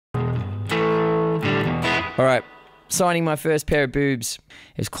All right, signing my first pair of boobs.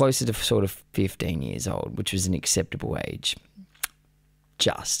 It was closer to sort of 15 years old, which was an acceptable age.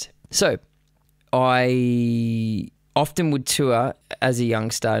 So I often would tour as a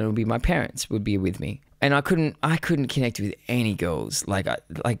youngster, and it would be my parents would be with me. And I couldn't connect with any girls, like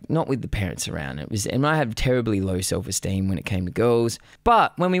not with the parents around. And I had terribly low self-esteem when it came to girls.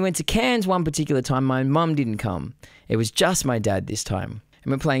 But when we went to Cairns one particular time, my mum didn't come. It was just my dad this time.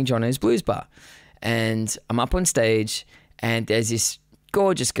 And we're playing Jono's Blues Bar. And I'm up on stage, and there's this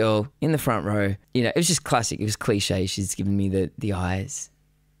gorgeous girl in the front row. You know, it was just classic. It was cliche. She's giving me the eyes.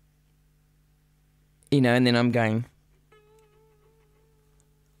 You know, and then I'm going...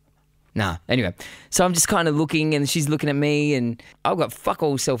 Nah, anyway. So I'm just kind of looking, and she's looking at me, and I've got fuck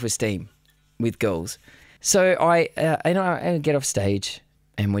all self-esteem with girls. So I get off stage,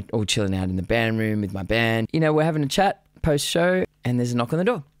 and we're all chilling out in the band room with my band. You know, we're having a chat post-show, and there's a knock on the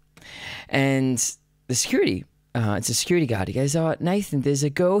door. And the security, it's a security guard. He goes, "Oh, Nathan, there's a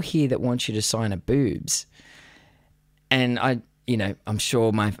girl here that wants you to sign her boobs." And I'm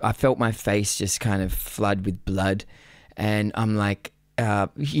sure I felt my face just kind of flood with blood, and I'm like,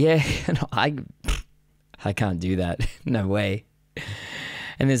 yeah, I can't do that. No way.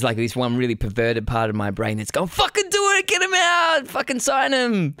 And there's like this one really perverted part of my brain that's going, fucking do it, get him out, fucking sign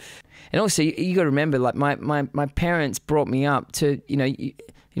him. And also, you got to remember, like my parents brought me up to, you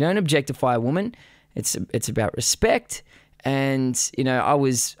don't objectify a woman. It's about respect. And, I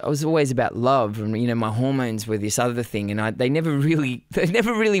was always about love, and, my hormones were this other thing, and they never really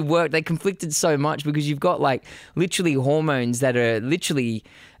worked. They conflicted so much because you've got like literally hormones that are literally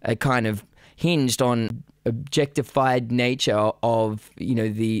kind of hinged on objectified nature of,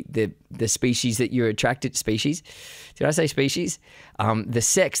 the species that you're attracted to. Species? Did I say species? The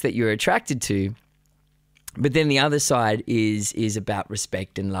sex that you're attracted to. But then the other side is about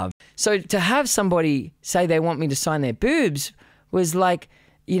respect and love. So to have somebody say they want me to sign their boobs was like,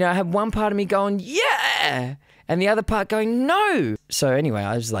 I had one part of me going, yeah, and the other part going, no. So anyway,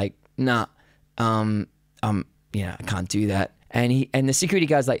 I was like, nah, I can't do that. And the security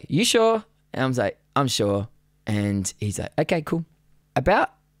guy's like, you sure? And I was like, I'm sure. And he's like, okay, cool.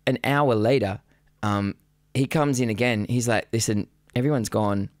 About an hour later, he comes in again. He's like, listen, everyone's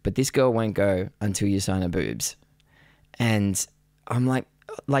gone, but this girl won't go until you sign her boobs. And I'm like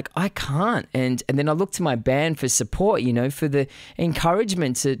I can't. And then I look to my band for support, for the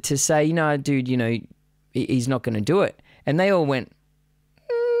encouragement to say, dude, he's not going to do it. And they all went,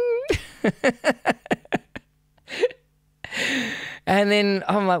 And then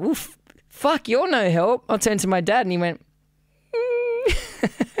I'm like, well, fuck, you're no help. I'll turn to my dad, and he went,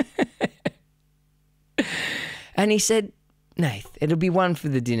 And he said, Nath, it'll be one for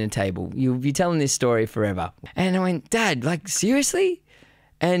the dinner table. You'll be telling this story forever. And I went, Dad, like, seriously?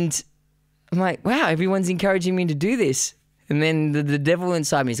 And I'm like, wow, everyone's encouraging me to do this. And then the devil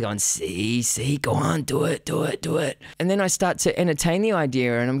inside me is going, see, go on, do it. And then I start to entertain the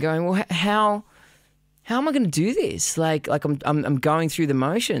idea, and I'm going, well, how am I going to do this? Like I'm going through the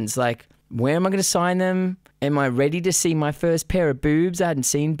motions. Like, where am I going to sign them? Am I ready to see my first pair of boobs? I hadn't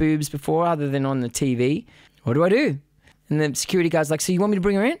seen boobs before other than on the TV. What do I do? And the security guard's like, so you want me to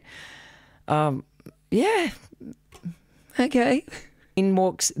bring her in? Yeah, okay. In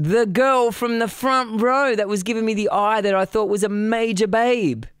walks the girl from the front row that was giving me the eye that I thought was a major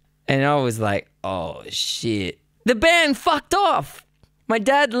babe. And I was like, oh, shit. The band fucked off. My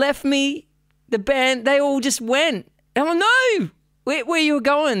dad left me. The band, they all just went. And I'm like, no, where you were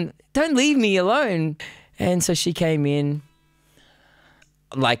going? Don't leave me alone. And so she came in.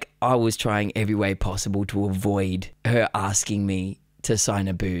 Like, I was trying every way possible to avoid her asking me to sign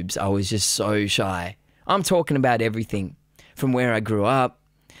her boobs. I was just so shy. I'm talking about everything. From where I grew up,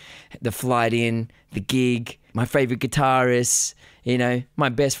 the flight in, the gig, my favorite guitarist, my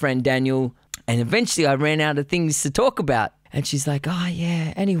best friend Daniel. And eventually I ran out of things to talk about. And she's like, oh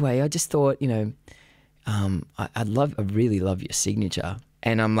yeah, anyway, I just thought, I really love your signature.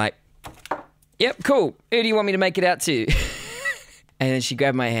 And I'm like, yep, cool. Who do you want me to make it out to? And then she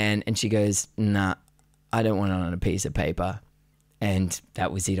grabbed my hand and she goes, nah, I don't want it on a piece of paper. And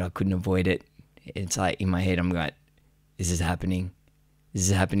that was it. I couldn't avoid it. It's like in my head, I'm going, this is happening.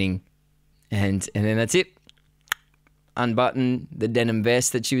 And then that's it. Unbutton the denim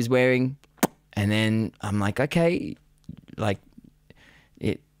vest that she was wearing. And then I'm like, okay, like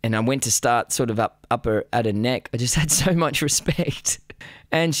it. And I went to start sort of up at her neck. I just had so much respect.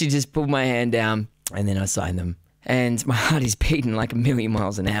 And she just pulled my hand down, and then I signed them. And my heart is beating like 1,000,000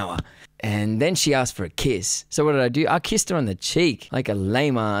 miles an hour. And then she asked for a kiss. So what did I do? I kissed her on the cheek like a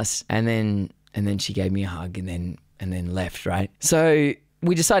lame ass. And then she gave me a hug and then left, right? So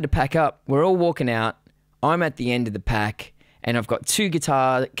we decided to pack up. We're all walking out. I'm at the end of the pack and I've got 2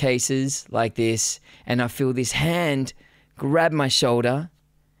 guitar cases like this, and I feel this hand grab my shoulder,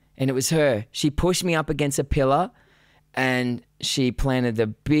 and it was her. She pushed me up against a pillar and she planted the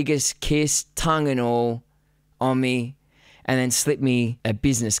biggest kiss, tongue and all, on me, and then slipped me a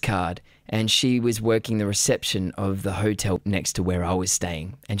business card. And she was working the reception of the hotel next to where I was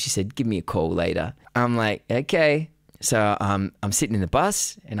staying. And she said, give me a call later. I'm like, okay. So I'm sitting in the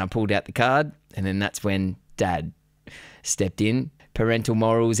bus and I pulled out the card, and then that's when Dad stepped in. Parental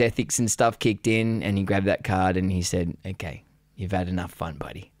morals, ethics and stuff kicked in, and he grabbed that card and he said, okay, you've had enough fun,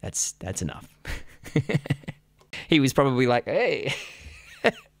 buddy. That's enough. He was probably like, hey.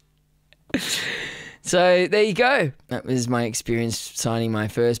 So there you go. That was my experience signing my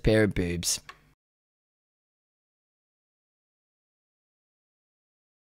first pair of boobs.